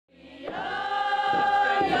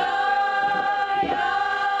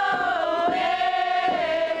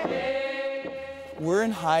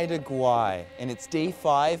Haida Gwaii, and it's day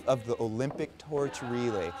 5 of the Olympic torch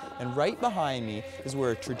relay. And right behind me is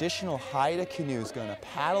where a traditional Haida canoe is going to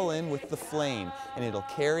paddle in with the flame, and it'll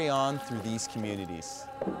carry on through these communities.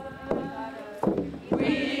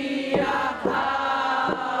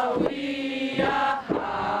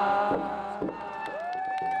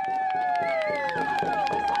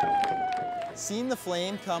 Seeing the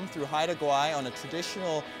flame come through Haida Gwaii on a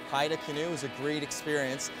traditional Haida canoe is a great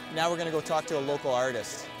experience. Now we're going to go talk to a local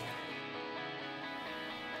artist.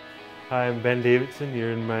 Hi, I'm Ben Davidson.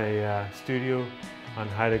 You're in my studio on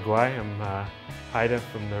Haida Gwaii. I'm Haida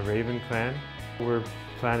from the Raven clan. We're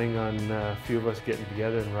planning on a few of us getting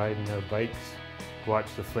together and riding our bikes, watch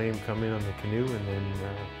the flame come in on the canoe, and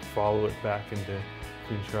then follow it back into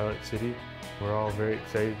Queen Charlotte City. We're all very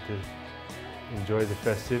excited to enjoy the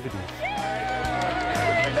festivities.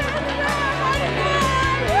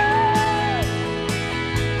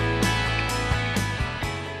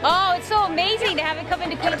 Oh, it's so amazing to have it come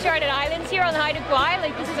into Queen Charlotte Islands here on the Haida Gwaii.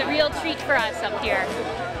 Like, this is a real treat for us up here.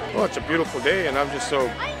 Well, it's a beautiful day, and I'm just so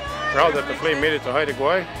proud that the flame made it to Haida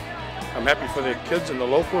Gwaii. I'm happy for the kids and the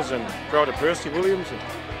locals, and proud of Percy Williams, and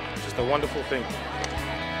it's just a wonderful thing.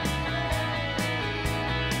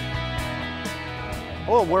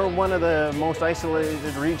 Well, we're one of the most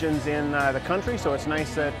isolated regions in the country, so it's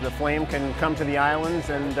nice that the flame can come to the islands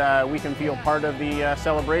and we can feel part of the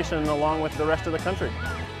celebration along with the rest of the country.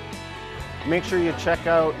 Make sure you check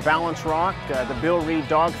out Balance Rock, the Bill Reed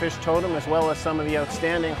Dogfish Totem, as well as some of the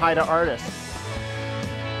outstanding Haida artists.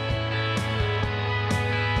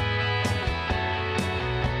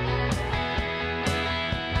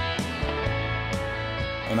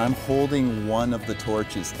 And I'm holding one of the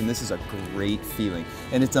torches, and this is a great feeling.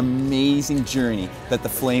 And it's an amazing journey that the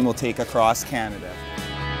flame will take across Canada.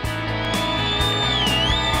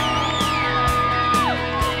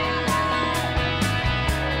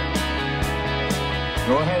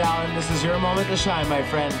 Go ahead, Alan. This is your moment to shine, my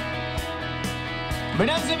friend.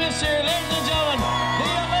 Mesdames et messieurs, ladies and gentlemen,